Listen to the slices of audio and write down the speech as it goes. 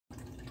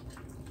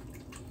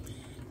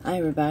Hi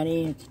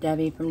everybody, it's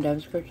Debbie from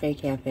Deb's Crochet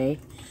Cafe.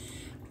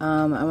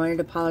 I wanted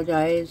to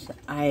apologize.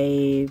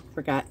 I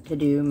forgot to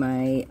do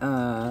my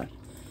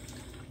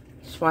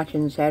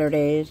Swatchin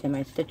Saturdays and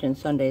my Stitchin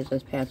Sundays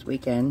this past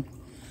weekend.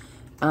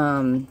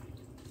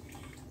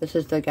 This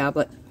is the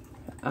Goblet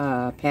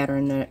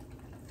pattern that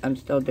I'm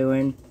still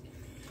doing.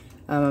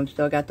 I'm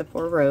still got the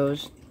 4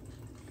 rows.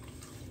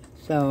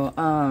 So,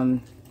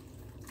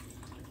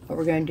 what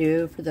we're going to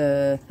do for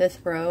the 5th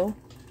row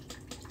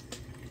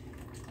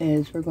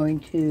is we're going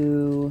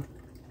to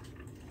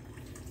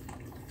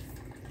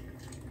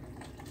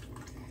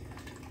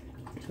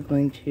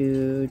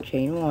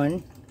chain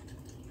 1,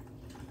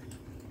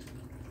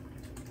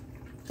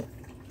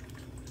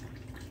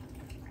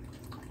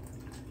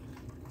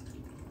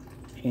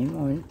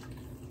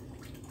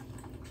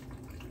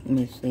 let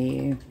me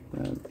see,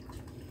 I'll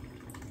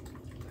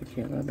put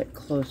you a little bit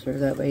closer,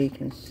 that way you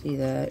can see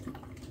that.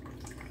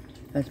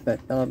 That's a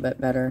little bit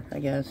better, I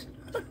guess.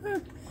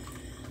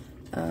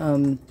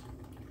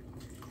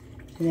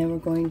 And then we're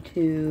going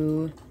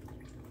to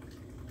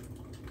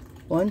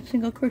 1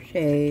 single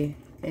crochet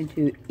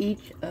into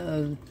each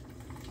of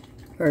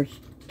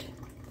first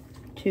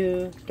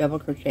 2 double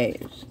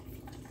crochets.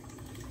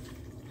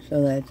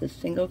 So that's a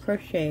single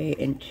crochet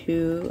in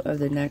 2 of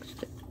the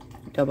next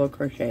double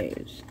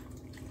crochets.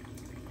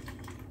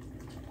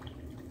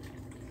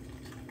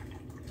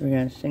 We're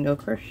going to single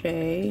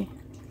crochet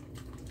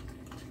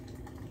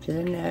to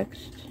the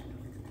next.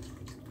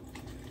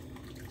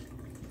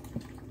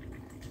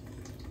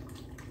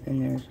 And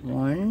there's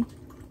 1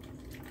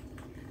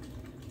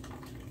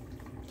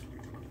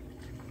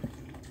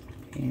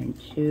 and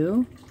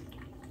 2,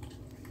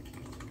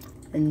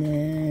 and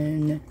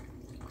then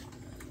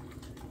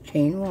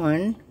chain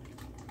 1,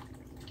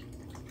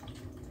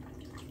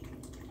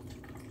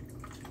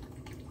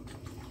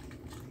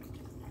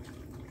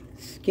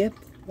 skip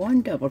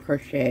 1 double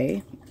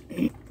crochet,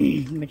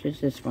 which is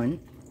this one.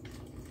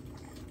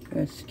 I'm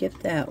going to skip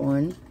that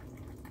one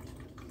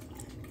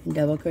and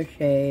double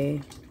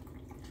crochet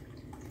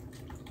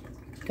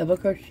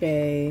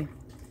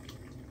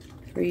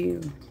 3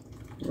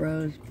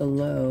 rows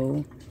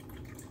below.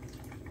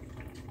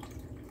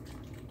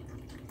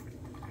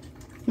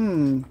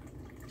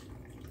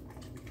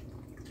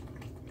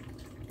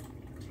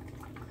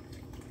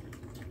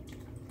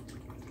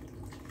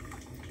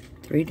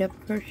 3 double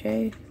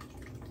crochet,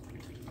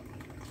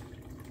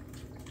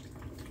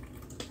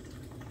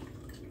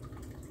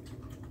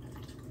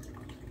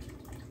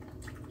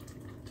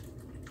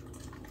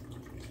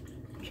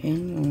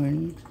 chain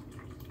 1,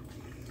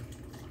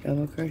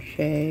 double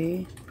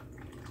crochet.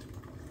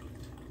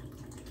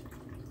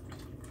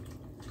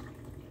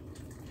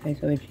 Okay,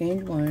 so we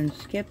chain 1,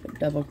 skip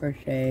double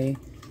crochet,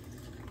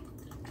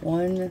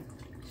 1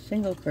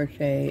 single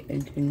crochet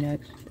into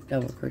next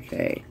double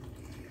crochet.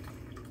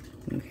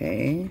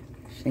 Okay,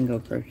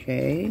 single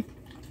crochet.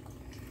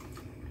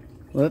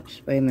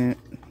 Whoops, wait a minute.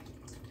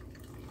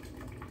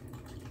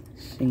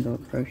 Single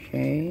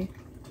crochet.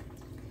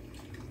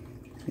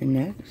 The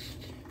next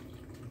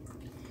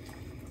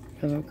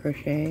double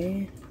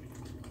crochet.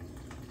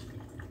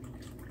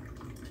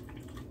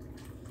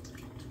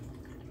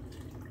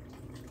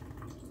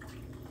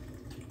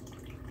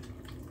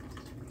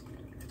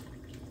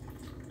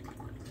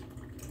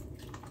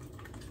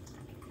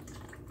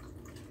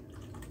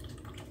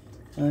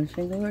 One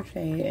single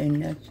crochet and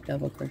next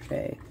double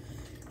crochet,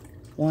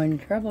 1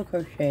 treble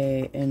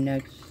crochet and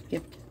next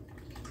skipped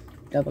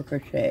double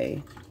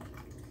crochet,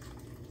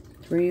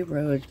 3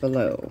 rows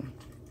below.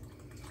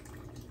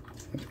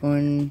 That's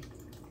 1,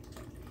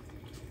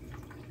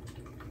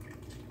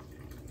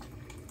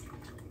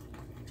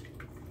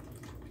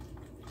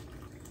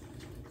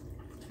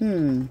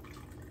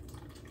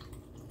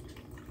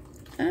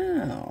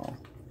 ow,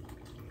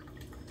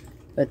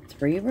 but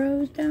 3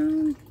 rows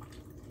down?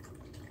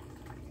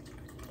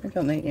 That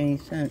don't make any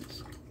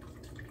sense.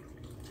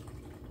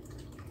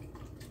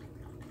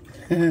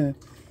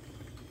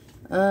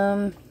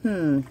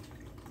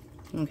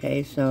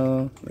 Okay,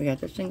 so we got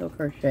the single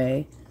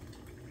crochet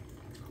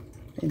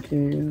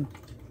into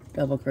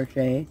double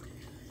crochet,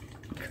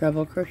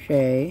 treble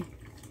crochet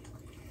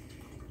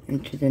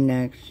into the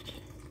next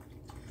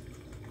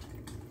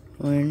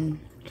 1,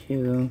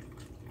 2,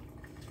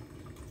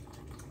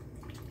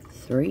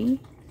 3,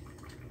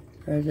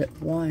 or is it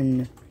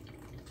 1?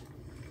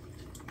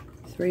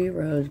 3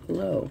 rows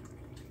below.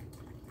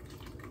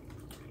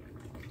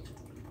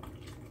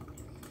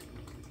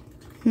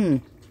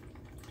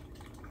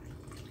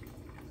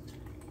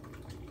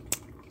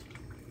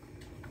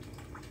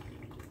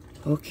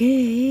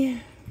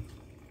 Okay.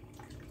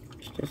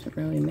 This doesn't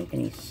really make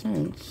any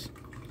sense.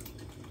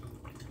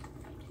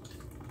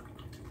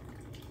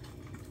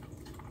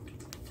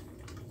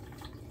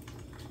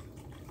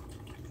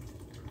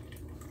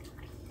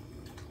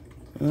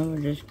 Well,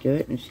 we'll just do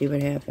it and see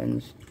what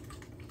happens.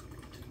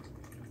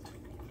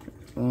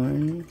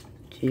 1,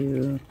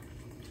 2,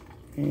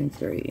 and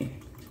 3.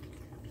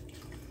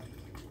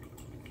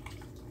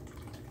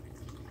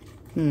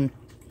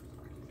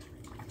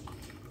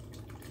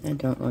 That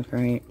don't look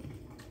right.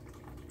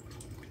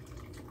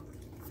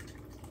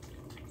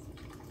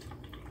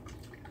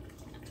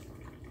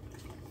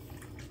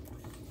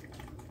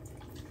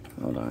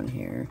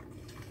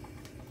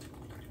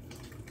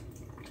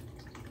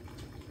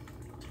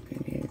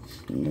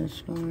 And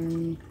this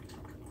one.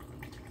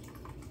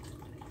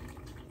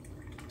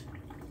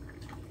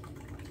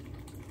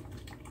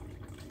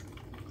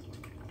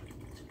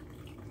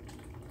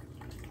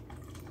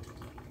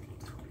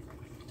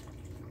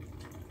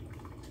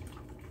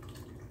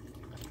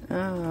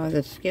 Oh,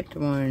 the skipped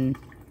one.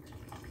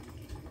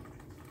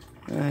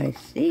 I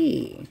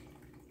see.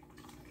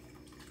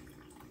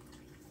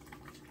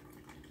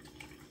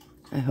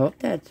 I hope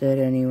that's it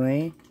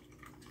anyway.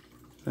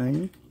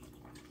 1,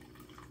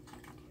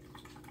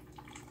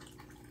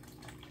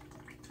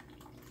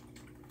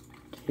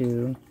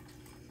 2,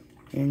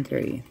 and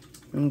 3.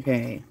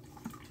 Okay.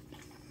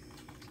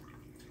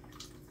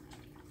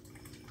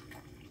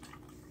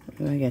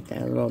 Oh, I got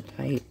that a little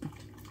tight.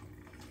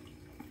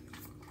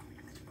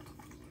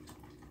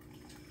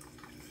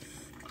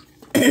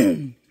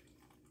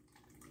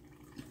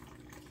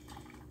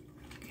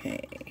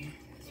 Okay.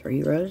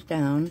 3 rows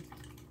down.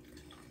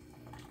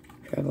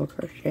 Treble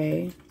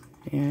crochet.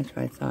 Yeah, that's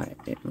what I thought.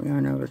 It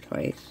yarn over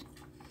twice.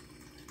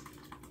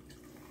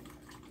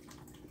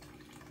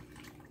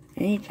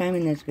 Anytime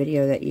in this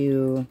video that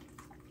you,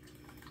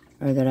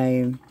 or that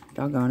I,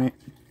 doggone it,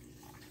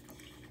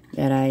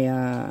 that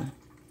I,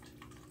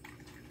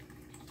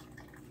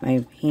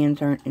 my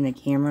hands aren't in the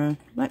camera,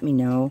 let me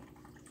know.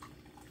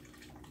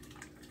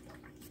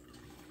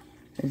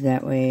 Because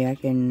that way I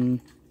can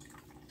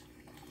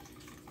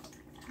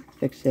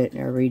fix it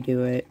or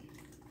redo it.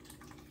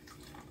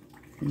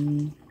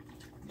 1,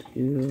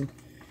 2,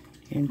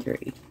 and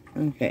 3.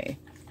 Okay.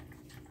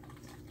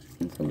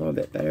 It's a little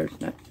bit better. It's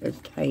not as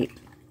tight.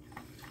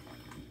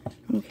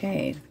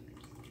 Okay.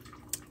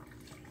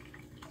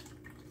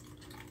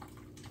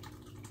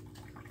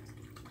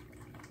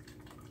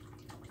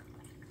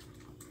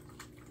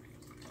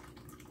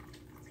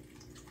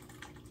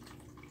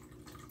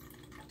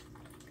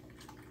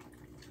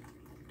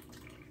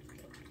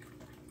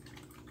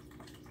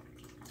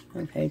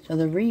 Okay, so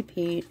the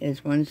repeat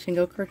is 1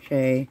 single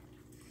crochet,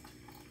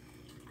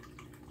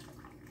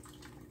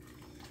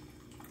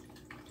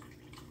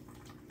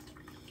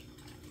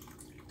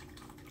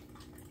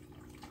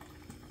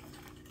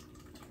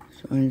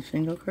 so 1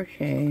 single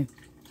crochet,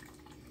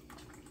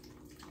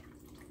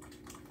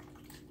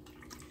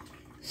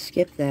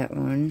 skip that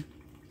one,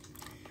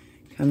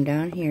 come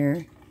down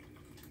here,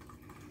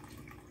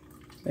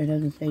 but it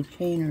doesn't say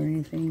chain or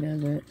anything,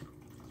 does it?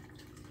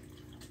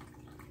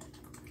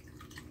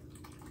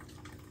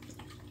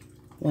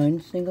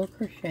 1 single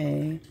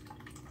crochet.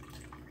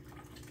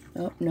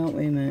 Oh, no,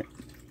 wait a minute.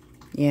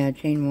 Yeah,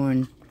 chain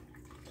 1.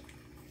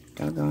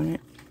 Doggone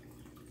it.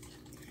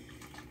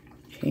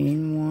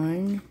 Chain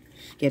 1.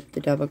 Skip the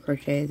double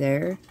crochet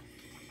there.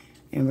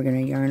 And we're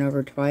going to yarn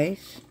over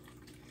twice.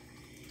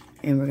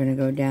 And we're going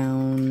to go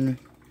down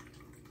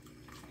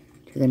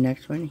to the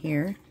next one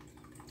here.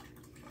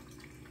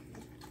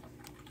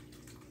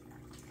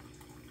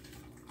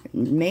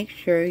 Make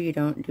sure you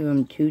don't do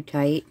them too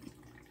tight,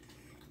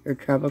 your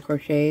treble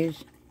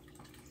crochets.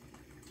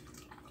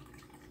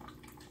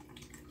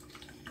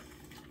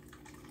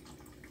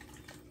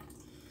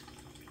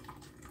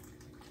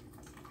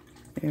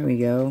 There we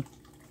go.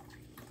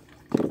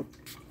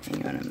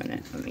 Hang on a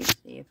minute. Let me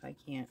see if I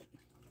can't.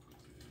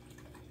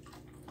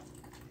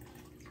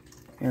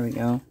 There we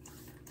go.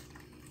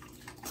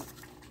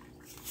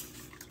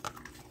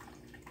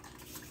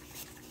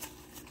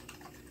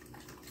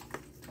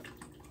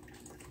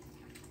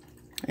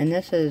 And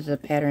this is a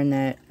pattern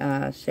that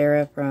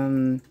Sarah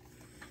from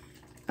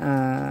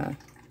Little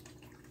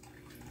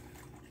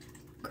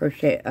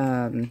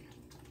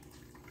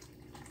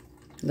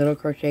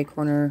Crochet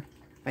Corner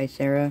by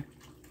Sarah.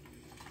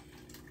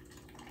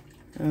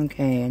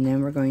 Okay, and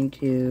then we're going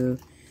to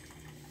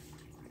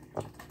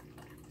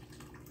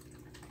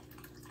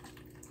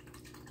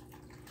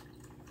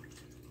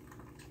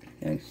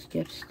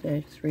skip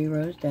stitch 3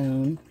 rows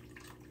down,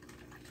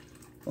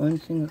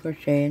 1 single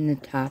crochet in the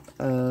top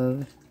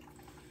of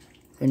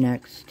the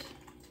next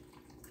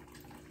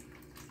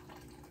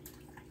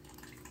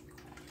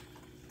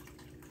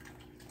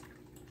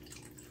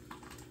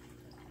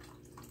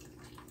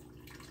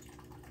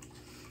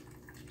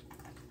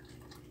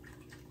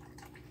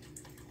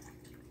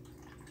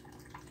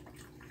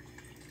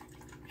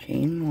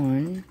chain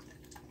 1,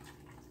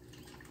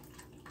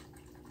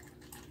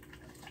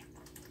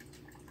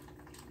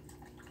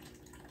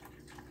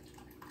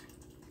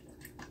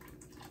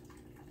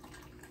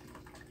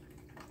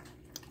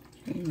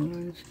 chain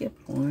 1, skip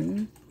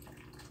 1,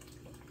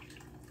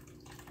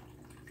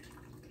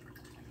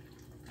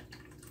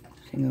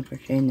 single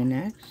crochet in the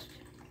next,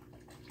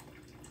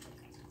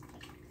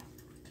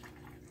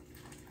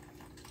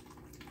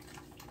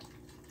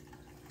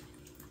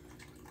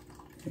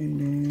 and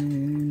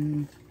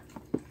then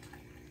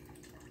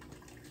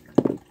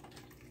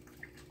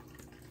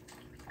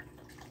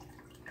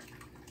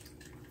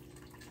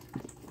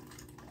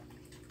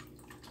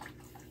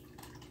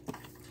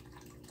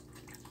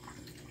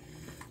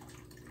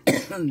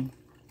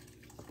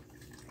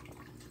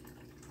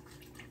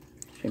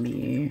should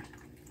be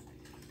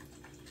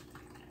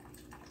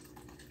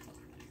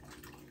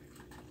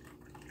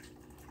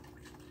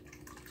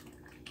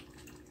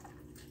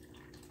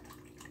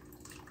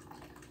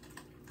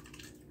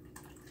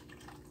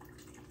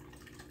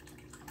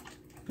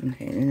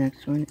Okay, the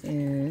next one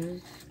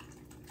is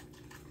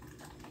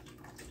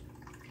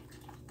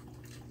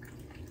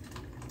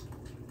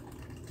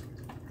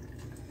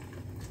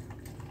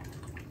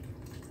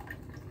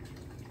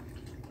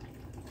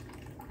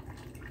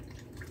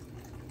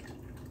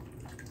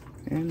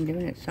I'm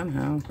doing it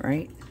somehow,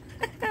 right?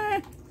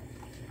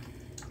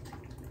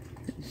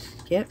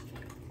 Skip.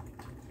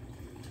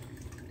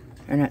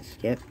 Or not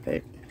skip,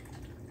 but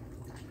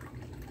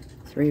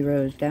 3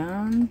 rows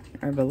down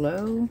or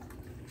below.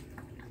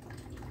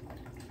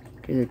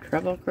 Do the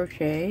treble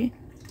crochet.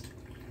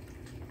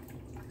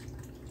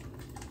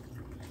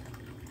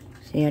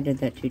 See, I did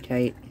that too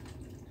tight.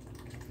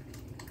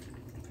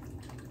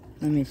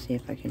 Let me see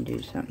if I can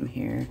do something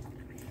here.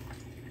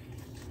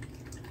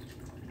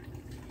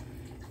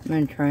 I'm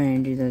going to try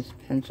and do this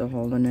pencil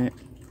holding it.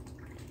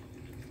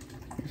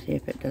 And see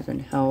if it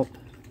doesn't help.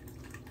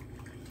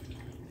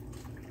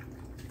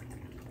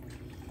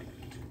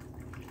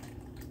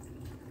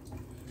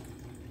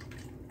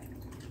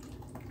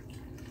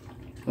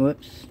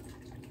 Whoops.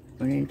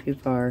 Went in too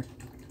far.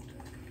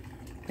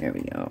 There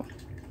we go.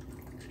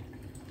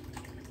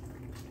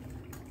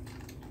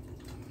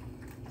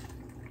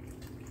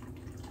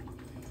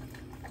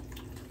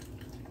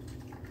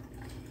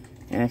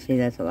 Yeah, see,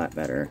 that's a lot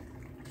better.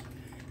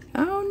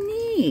 Oh,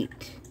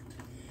 neat.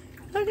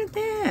 Look at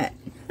that.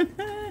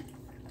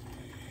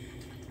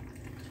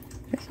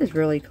 This is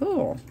really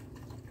cool.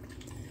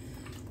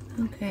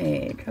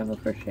 Okay, treble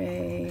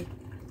crochet.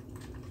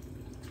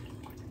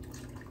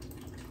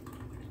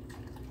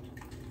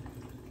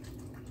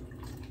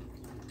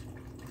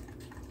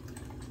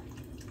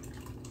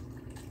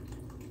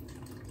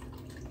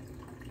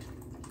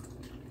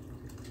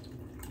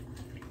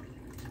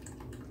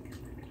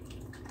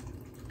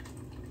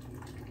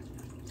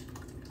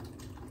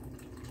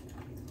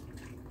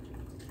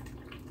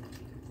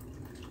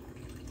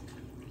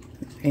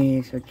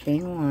 Okay, so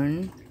chain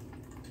 1,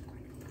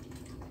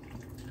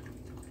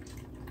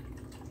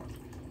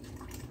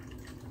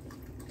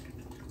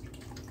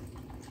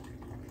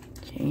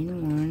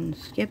 chain 1,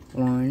 skip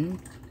 1,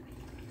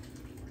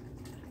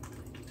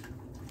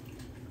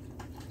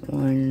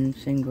 1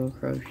 single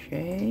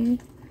crochet,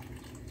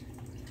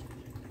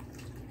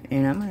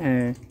 and I'm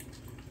gonna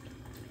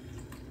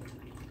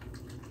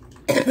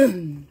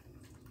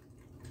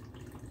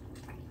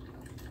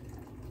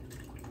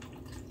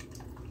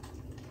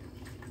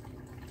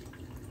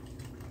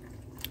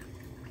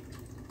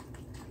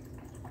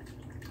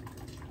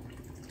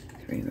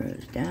 3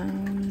 rows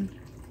down.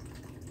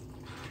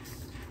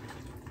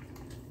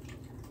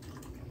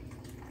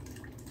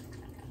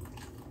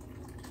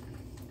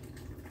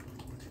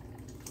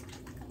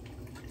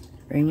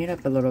 Bring it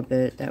up a little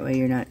bit, that way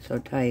you're not so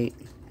tight.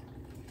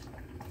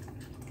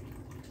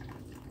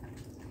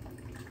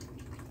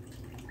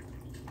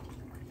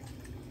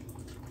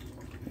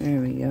 There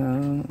we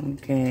go,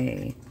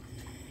 okay.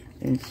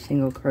 And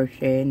single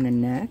crochet in the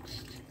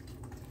next.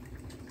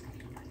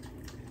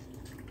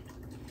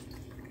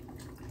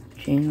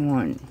 Chain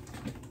 1.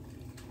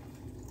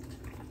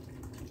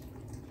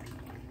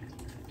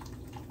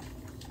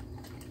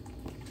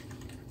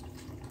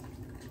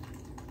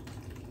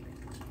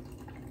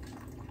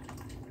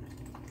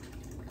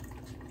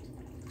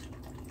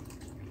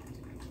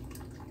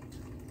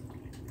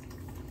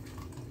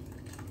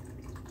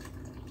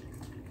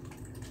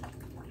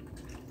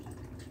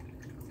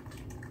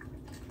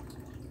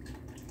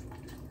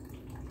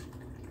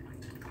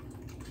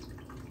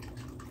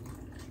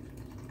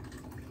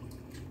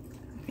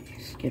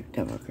 Skip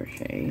double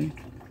crochet,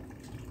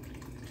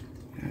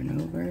 yarn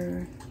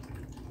over,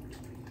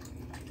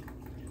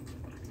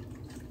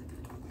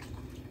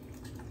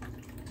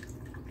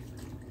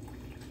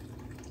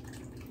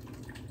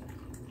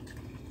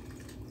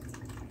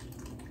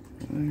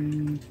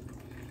 one,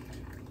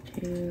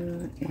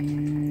 2,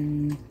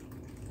 and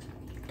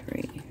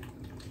 3.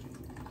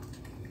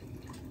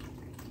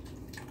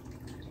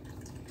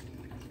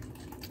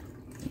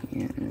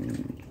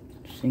 And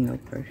single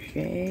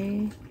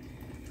crochet.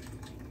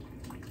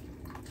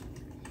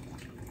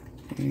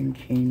 And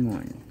chain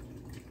 1.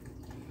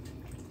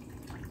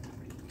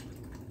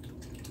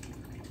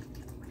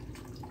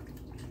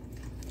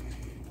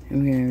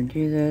 And we're going to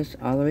do this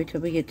all the way till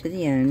we get to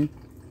the end.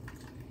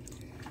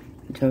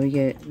 Until we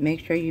get,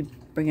 make sure you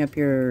bring up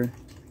your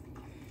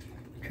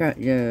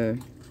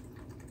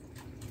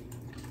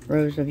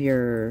rows of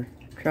your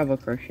treble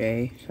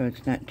crochet so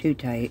it's not too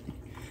tight.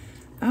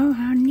 Oh,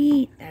 how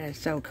neat. That is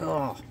so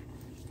cool.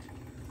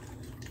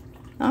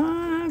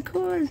 Oh, how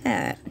cool is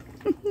that?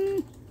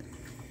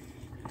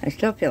 I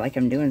still feel like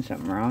I'm doing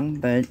something wrong,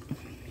 but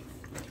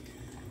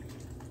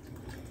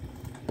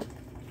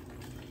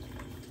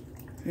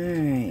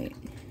alright,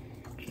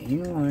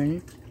 chain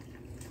 1,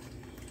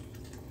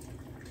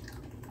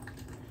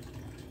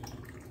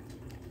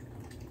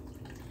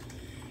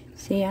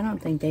 see, I don't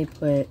think they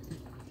put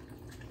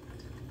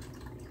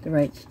the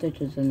right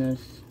stitches in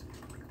this.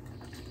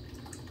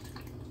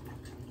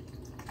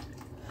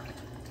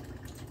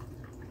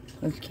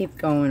 Let's keep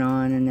going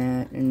on in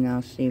that, and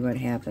I'll see what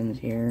happens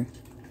here.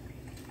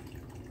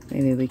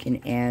 Maybe we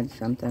can add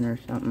something or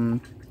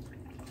something.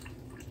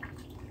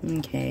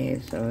 Okay,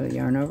 so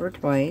yarn over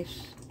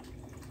twice.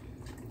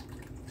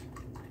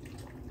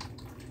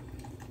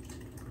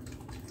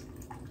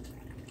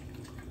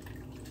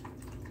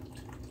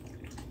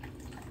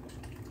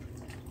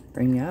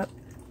 Bring up.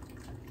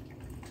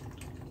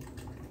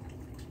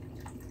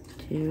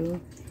 2,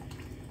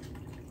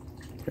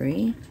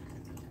 3.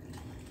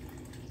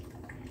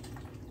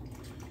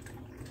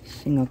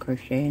 Single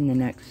crochet in the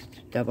next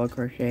double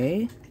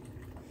crochet.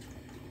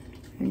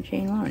 And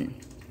chain 1.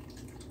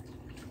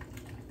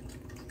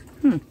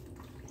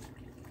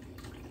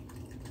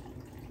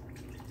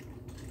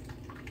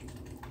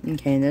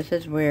 Okay, this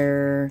is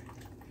where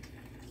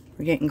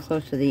we're getting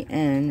close to the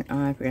end.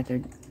 Oh, I forgot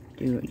to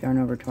do yarn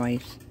over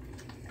twice.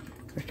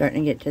 We're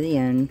starting to get to the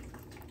end.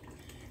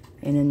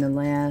 And in the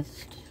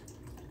last,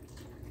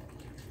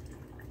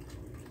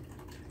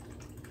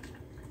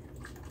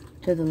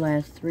 to the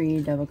last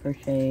 3 double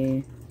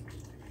crochet.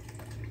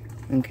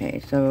 Okay,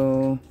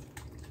 so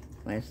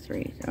last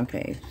 3.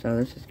 Okay, so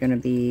this is going to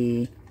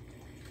be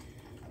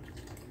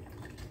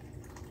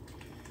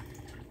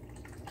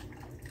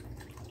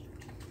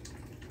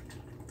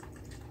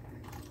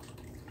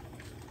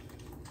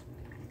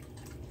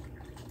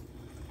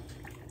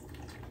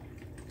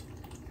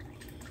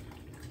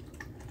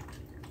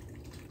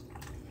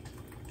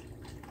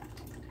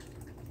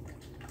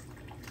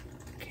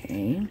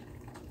okay.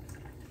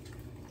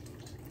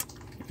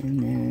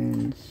 And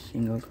then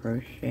single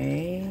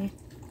crochet.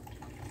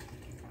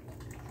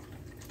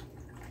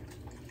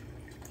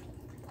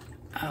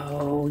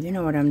 Oh, you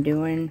know what I'm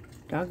doing?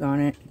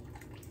 Doggone it.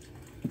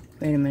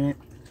 Wait a minute.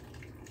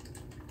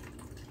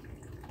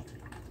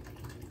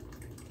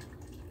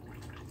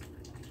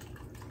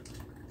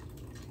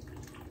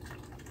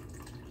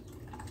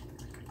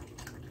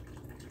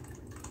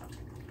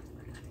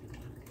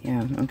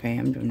 Yeah, okay,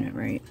 I'm doing it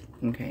right.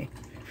 Okay.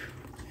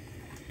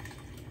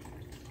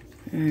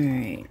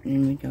 Alright,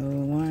 then we go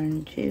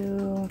 1,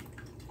 2.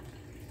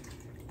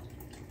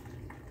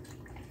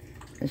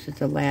 This is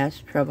the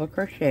last treble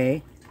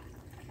crochet.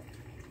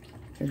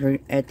 Because we're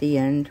at the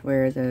end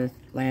where the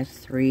last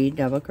 3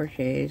 double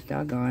crochets,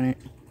 doggone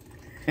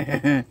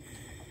it.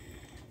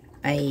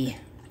 Aye.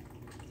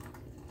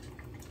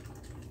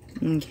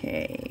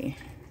 Okay.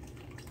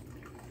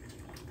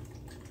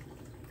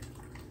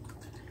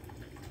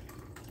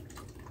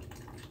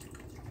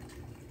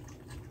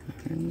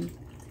 1,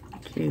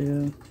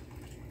 2,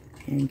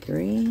 and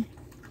 3.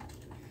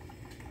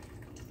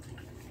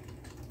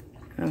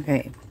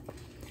 Okay.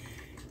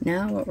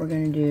 Now what we're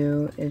going to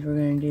do is we're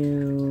going to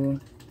do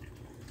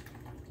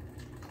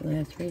the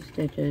last 3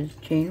 stitches,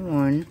 chain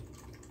 1,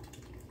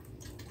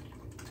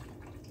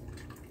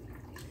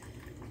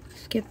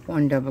 skip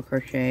 1 double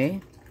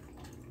crochet,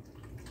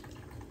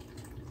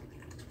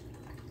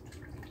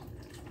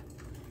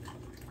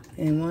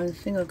 and 1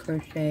 single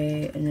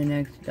crochet in the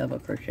next double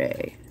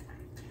crochet.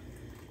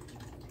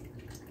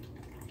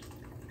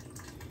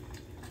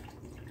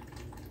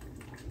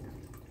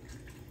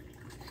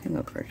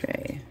 Single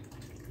crochet.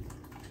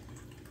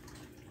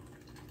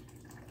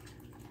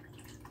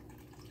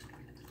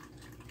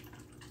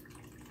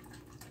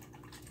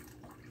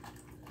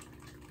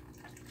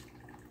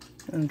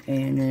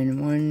 Okay, and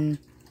then 1,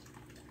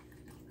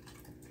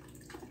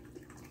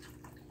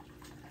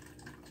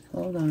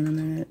 hold on a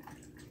minute,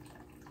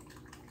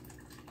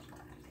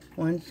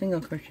 1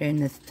 single crochet in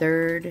the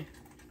 3rd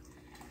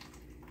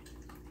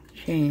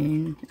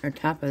chain, or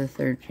top of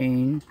the 3rd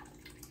chain,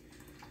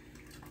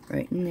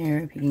 right in there.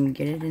 If you can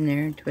get it in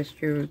there, twist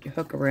your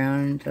hook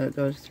around until it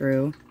goes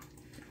through.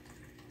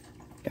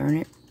 Darn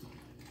it.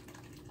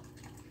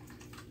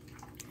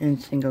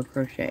 And single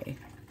crochet.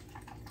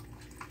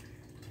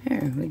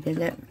 There, we did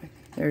that.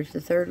 There's the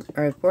 3rd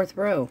or 4th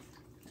row.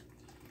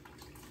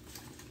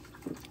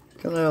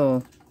 It's a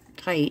little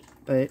tight,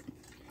 but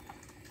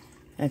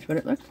that's what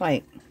it looks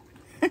like.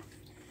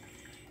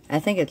 I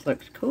think it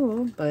looks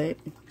cool, but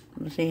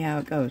we'll see how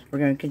it goes. We're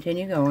going to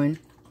continue going.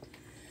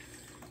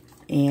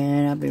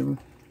 And I'll be,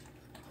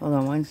 hold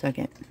on 1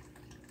 second.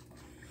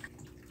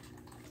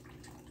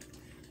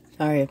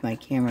 Sorry if my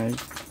camera is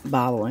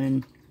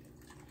bobbling.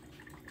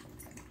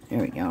 There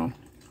we go.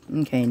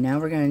 Okay, now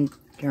we're going to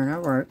turn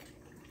our work.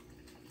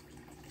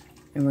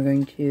 And we're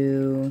going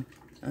to,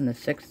 on the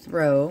 6th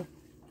row,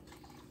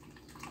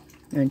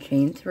 I'm going to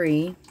chain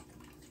 3.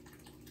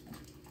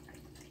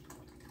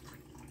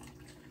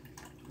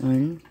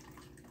 1,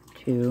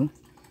 2,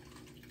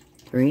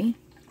 3.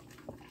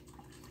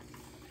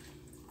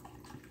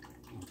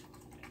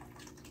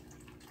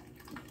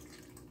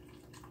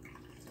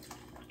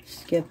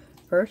 Skip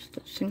first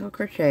single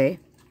crochet.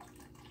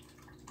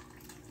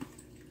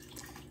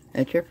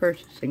 That's your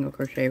first single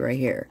crochet right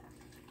here.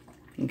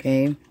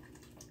 Okay.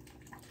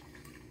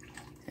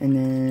 And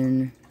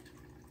then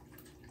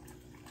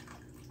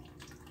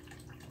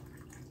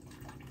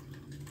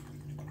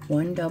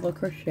one double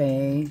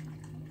crochet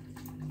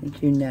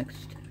into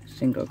next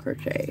single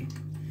crochet.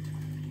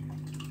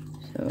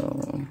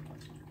 So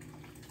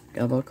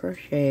double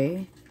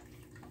crochet,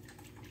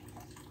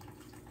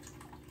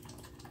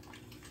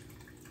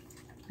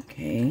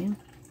 Okay.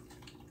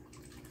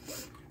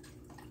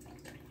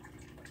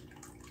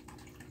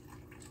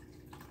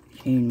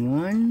 Chain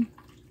 1,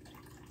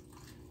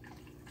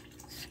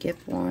 skip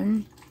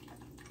 1,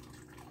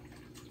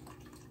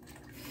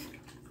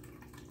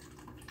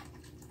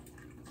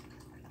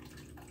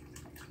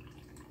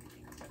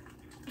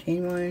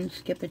 chain 1,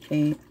 skip a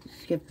chain,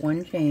 skip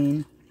 1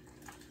 chain,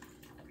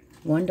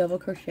 1 double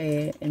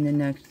crochet in the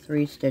next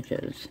 3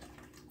 stitches.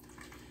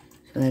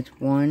 So that's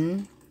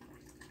 1,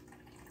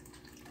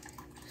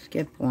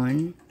 skip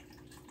 1,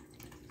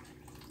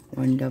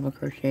 1 double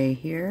crochet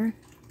here,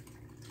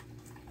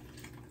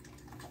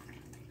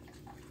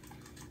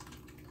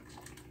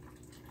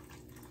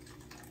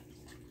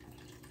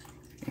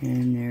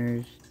 and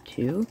there's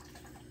 2,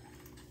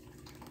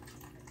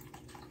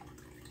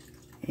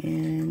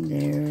 and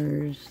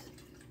there's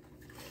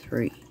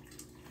 3.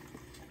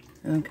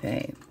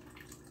 Okay.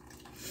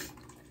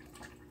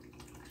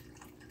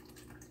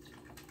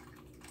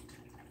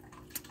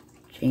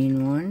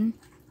 Chain 1,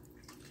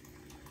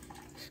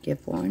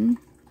 skip 1,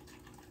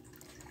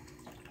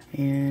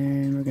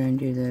 and we're going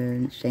to do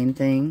the same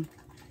thing.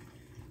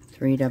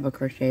 3 double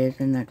crochets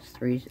in the next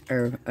 3,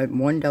 or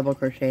 1 double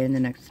crochet in the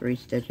next 3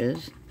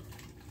 stitches.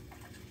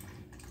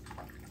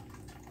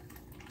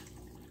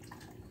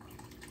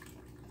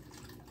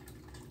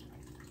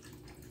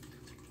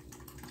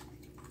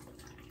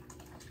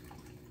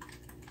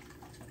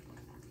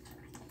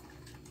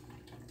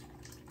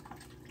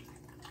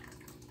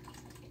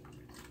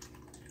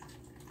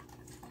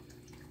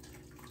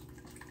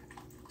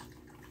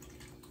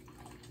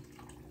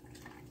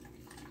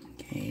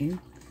 Okay,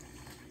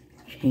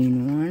 chain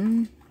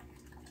 1,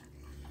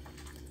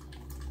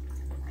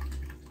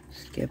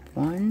 skip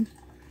 1,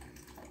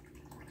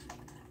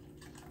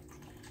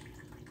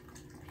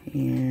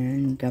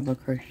 and double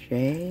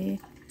crochet,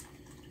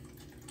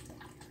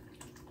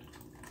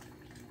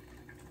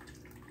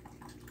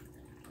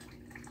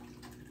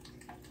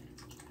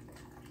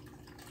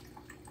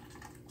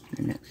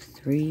 the next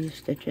 3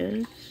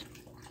 stitches.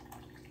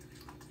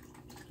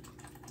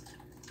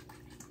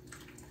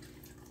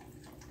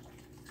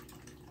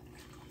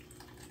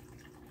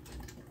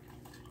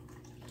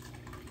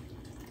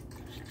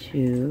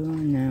 Two,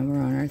 and now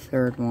we're on our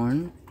 3rd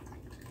one.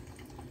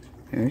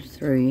 There's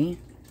 3,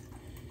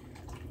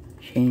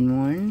 chain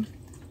 1,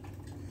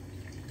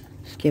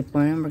 skip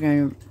 1, and we're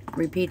going to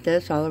repeat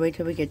this all the way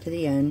till we get to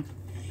the end,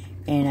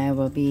 and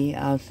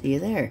I'll see you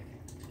there.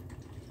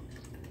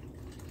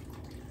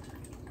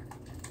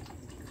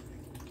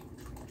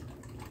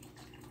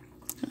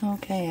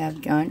 Okay,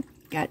 I've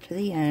got to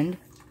the end,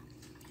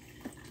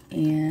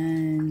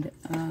 and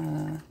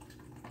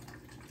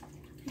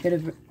could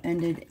have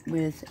ended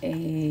with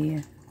a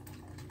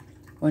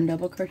 1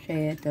 double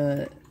crochet at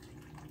the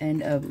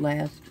end of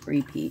last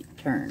repeat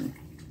turn.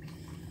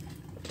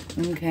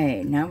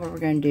 Okay, now what we're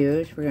going to do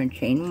is we're going to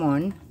chain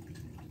 1,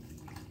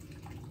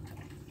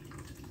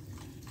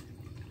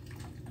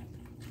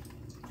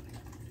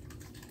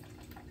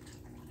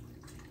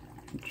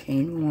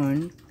 chain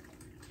 1,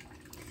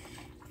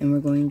 and we're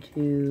going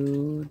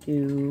to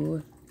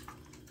do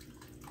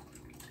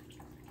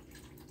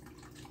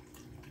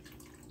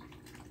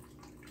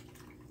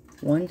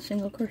 1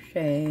 single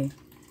crochet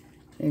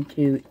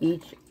into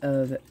each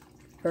of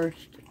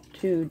first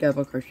 2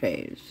 double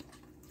crochets.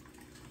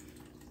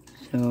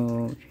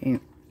 So chain,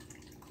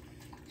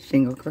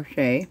 single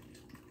crochet,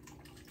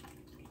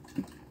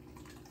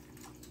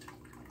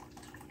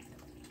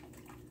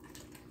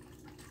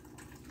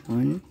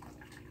 one,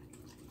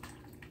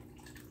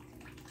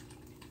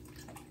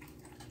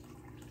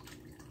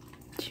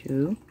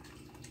 two,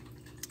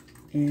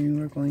 and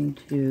we're going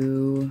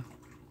to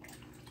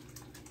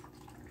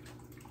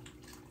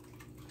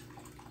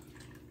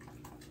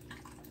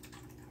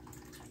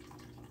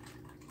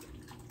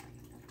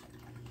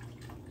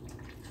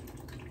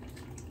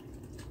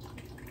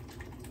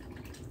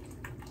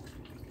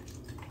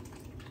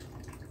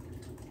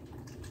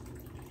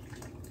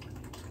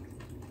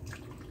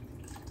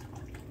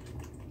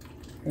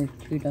there's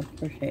 2 double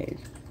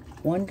crochets,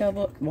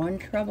 1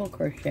 treble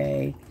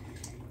crochet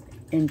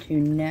into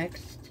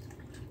next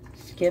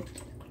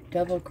skipped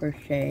double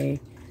crochet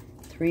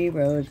 3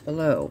 rows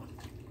below.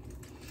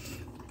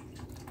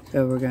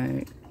 So we're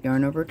going to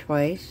yarn over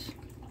twice,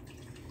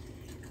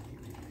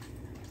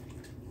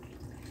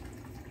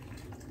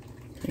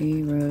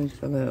 3 rows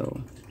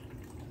below.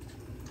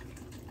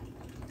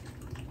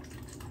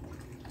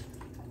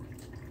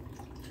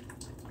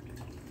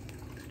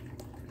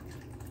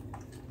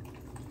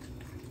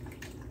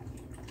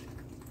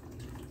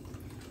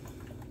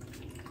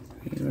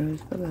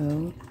 Rows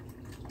below.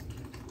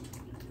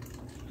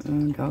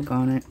 Oh,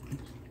 doggone it.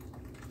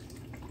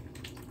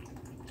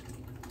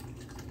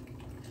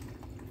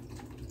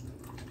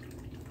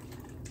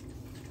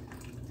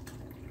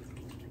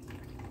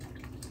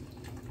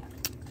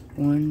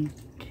 One,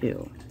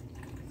 2.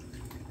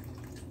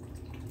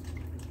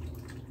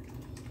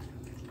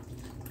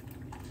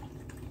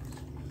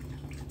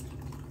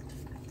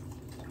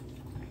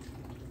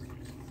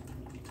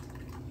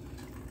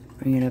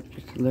 Bring it up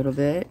just a little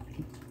bit.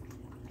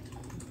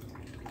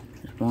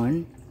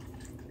 1,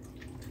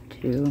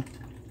 2,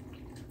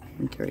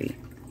 and 3.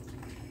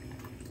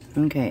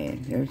 Okay,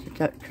 there's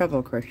the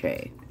treble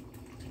crochet.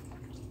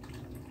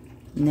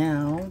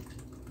 Now,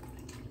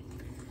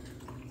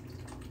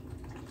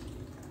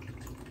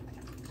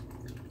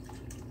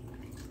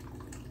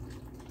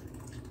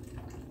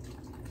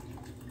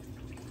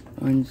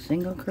 one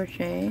single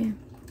crochet,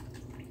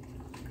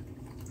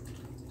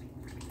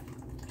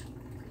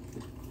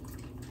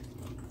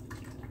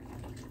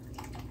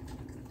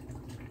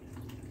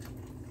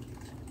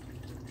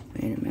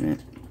 wait a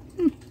minute.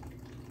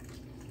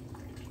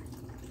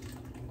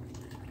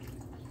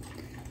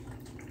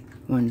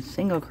 One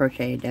single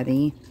crochet,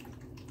 Debbie.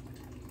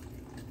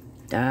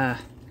 Duh.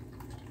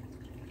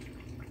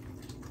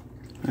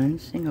 One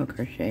single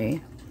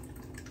crochet.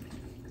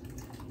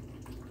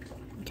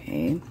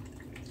 Okay.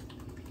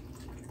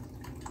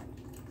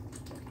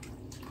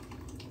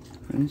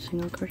 One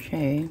single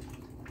crochet.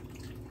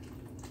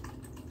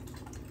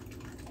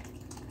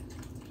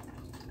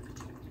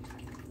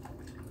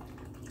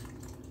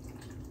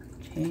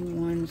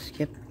 Chain 1,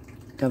 skip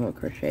double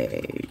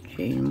crochet.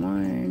 Chain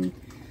 1,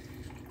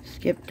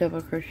 skip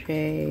double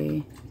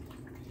crochet.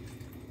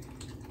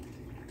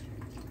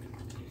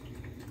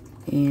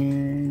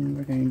 And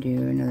we're going to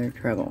do another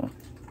treble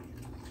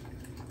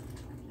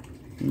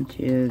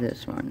into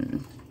this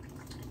one.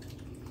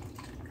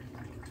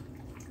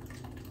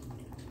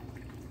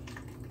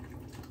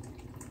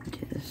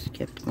 Into the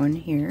skipped one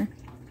here.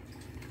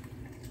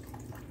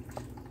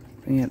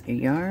 Bring up your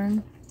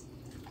yarn.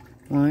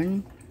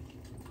 1,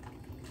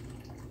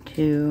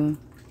 2,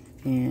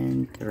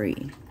 and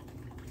 3.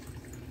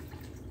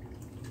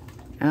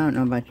 I don't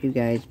know about you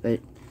guys, but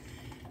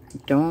I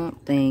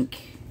don't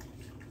think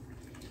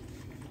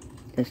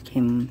this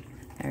came,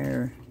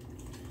 or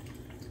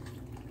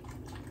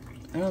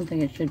I don't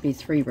think it should be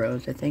 3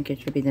 rows. I think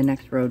it should be the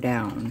next row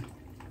down.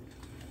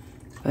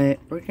 But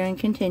we're going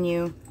to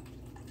continue.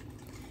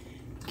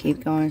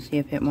 Keep going, see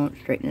if it won't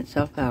straighten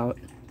itself out.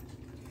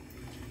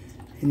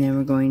 And then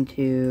we're going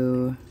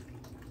to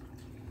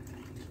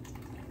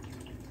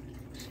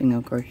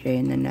single crochet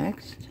in the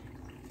next.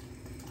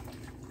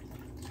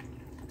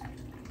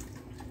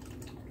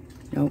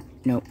 Nope,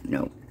 nope,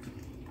 nope.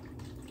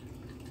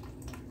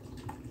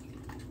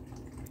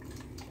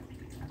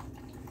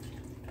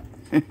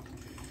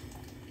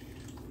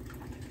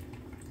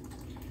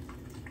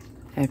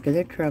 After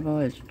the treble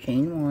is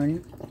chain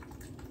 1,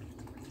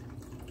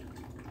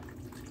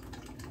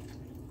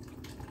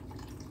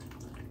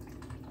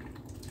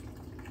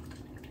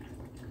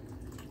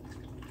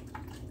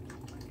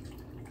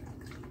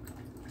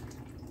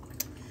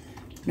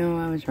 no,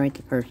 I was right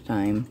the first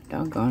time.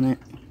 Doggone it.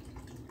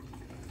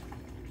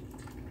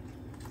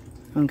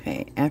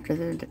 Okay, after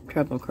the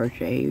treble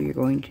crochet, you're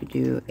going to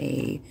do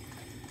a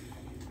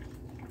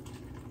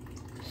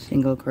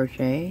single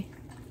crochet,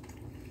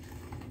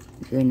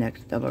 the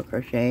next double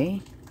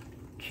crochet,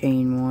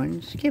 chain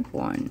 1, skip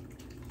 1,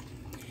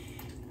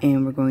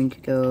 and we're going to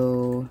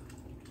go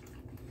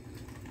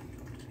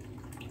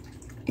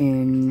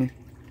in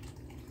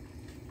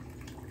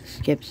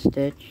skip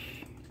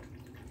stitch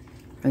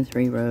from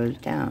 3 rows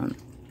down.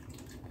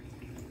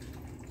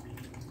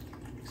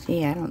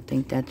 See, I don't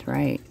think that's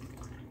right,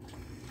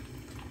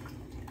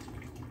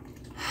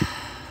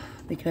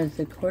 because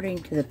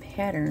according to the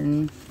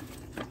pattern,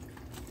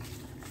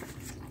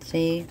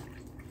 see,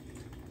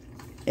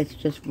 it's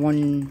just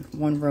one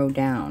row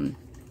down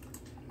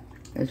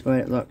is what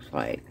it looks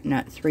like,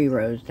 not 3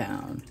 rows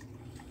down.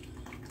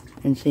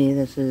 And see,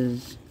 this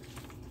is,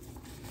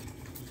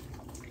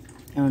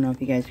 I don't know if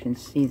you guys can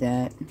see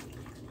that.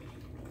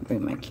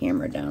 Bring my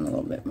camera down a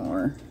little bit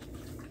more.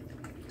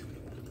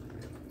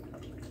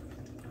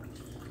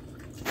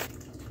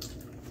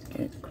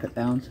 Get it, quit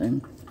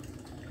bouncing.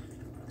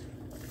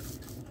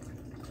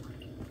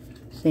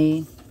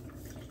 See,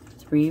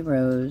 3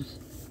 rows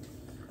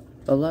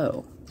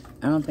below.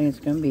 I don't think it's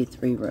going to be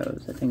 3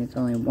 rows. I think it's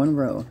only 1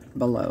 row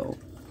below.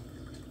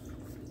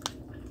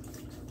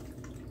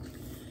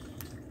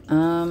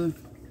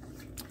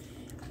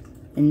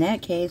 In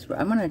that case,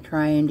 I'm going to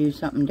try and do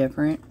something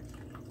different.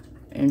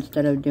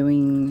 Instead of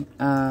doing,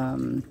 what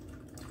I'm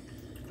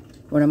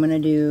going to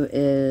do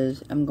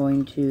is I'm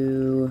going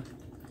to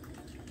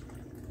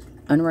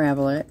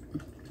unravel it.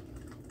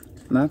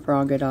 I'm going to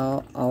frog it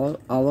all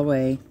the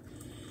way.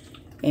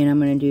 And I'm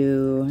going to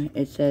do,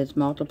 it says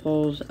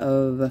multiples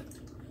of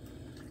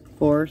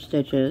 4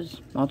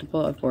 stitches,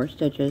 multiple of 4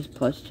 stitches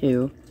plus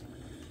 2,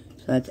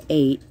 so that's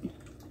 8.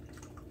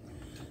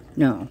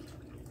 No,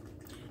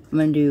 I'm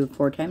going to do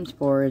 4 times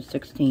 4 is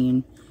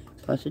 16,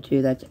 plus a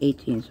 2, that's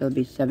 18, so it'll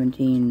be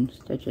 17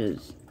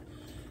 stitches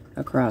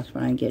across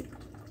when I get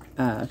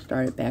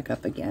started back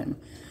up again.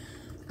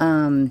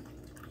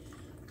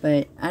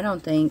 But I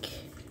don't think,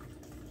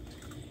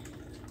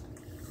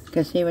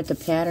 because see with the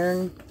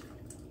pattern,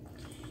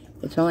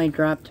 it's only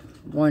dropped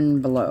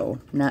 1 below,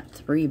 not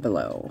 3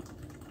 below.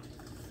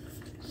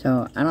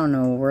 So, I don't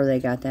know where they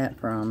got that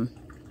from.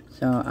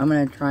 So, I'm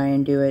going to try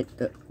and do it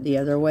the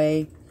other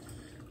way.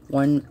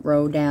 1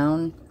 row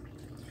down.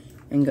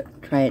 And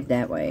try it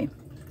that way.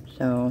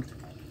 So,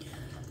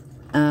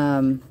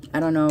 I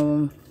don't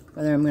know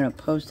whether I'm going to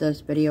post this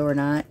video or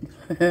not.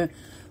 Well,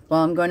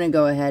 I'm going to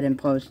go ahead and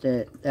post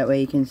it. That way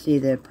you can see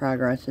the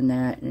progress in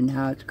that and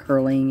how it's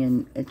curling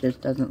and it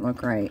just doesn't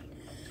look right.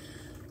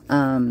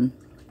 If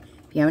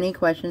you have any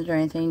questions or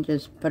anything,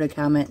 just put a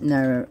comment in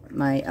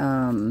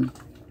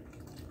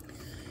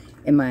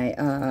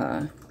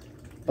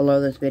below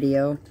this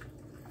video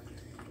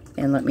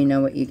and let me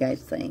know what you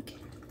guys think.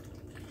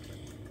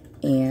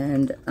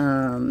 And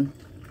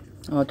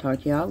I'll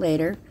talk to y'all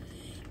later,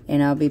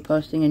 and I'll be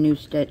posting a new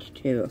stitch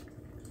too.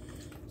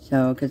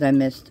 So, because I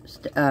missed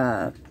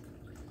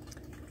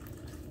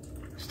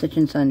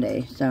Stitching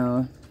Sunday,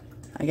 so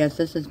I guess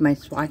this is my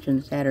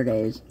Swatchin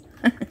Saturdays.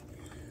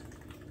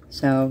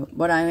 So,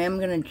 what I am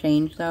going to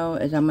change though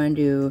is I'm going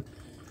to do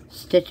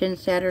Stitching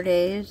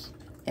Saturdays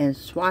and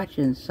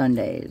Swatchin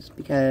Sundays,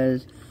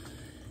 because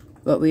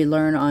what we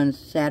learn on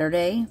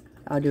Saturday,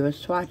 I'll do a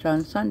swatch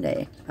on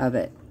Sunday of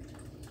it.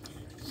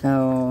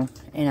 So,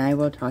 and I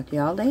will talk to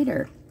y'all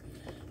later.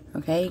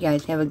 Okay, you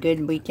guys have a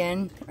good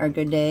weekend, or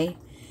good day.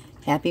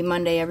 Happy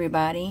Monday,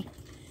 everybody.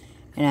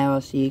 And I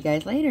will see you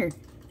guys later.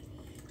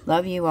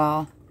 Love you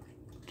all.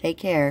 Take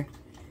care.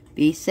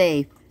 Be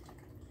safe.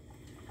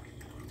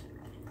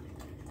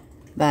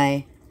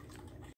 Bye.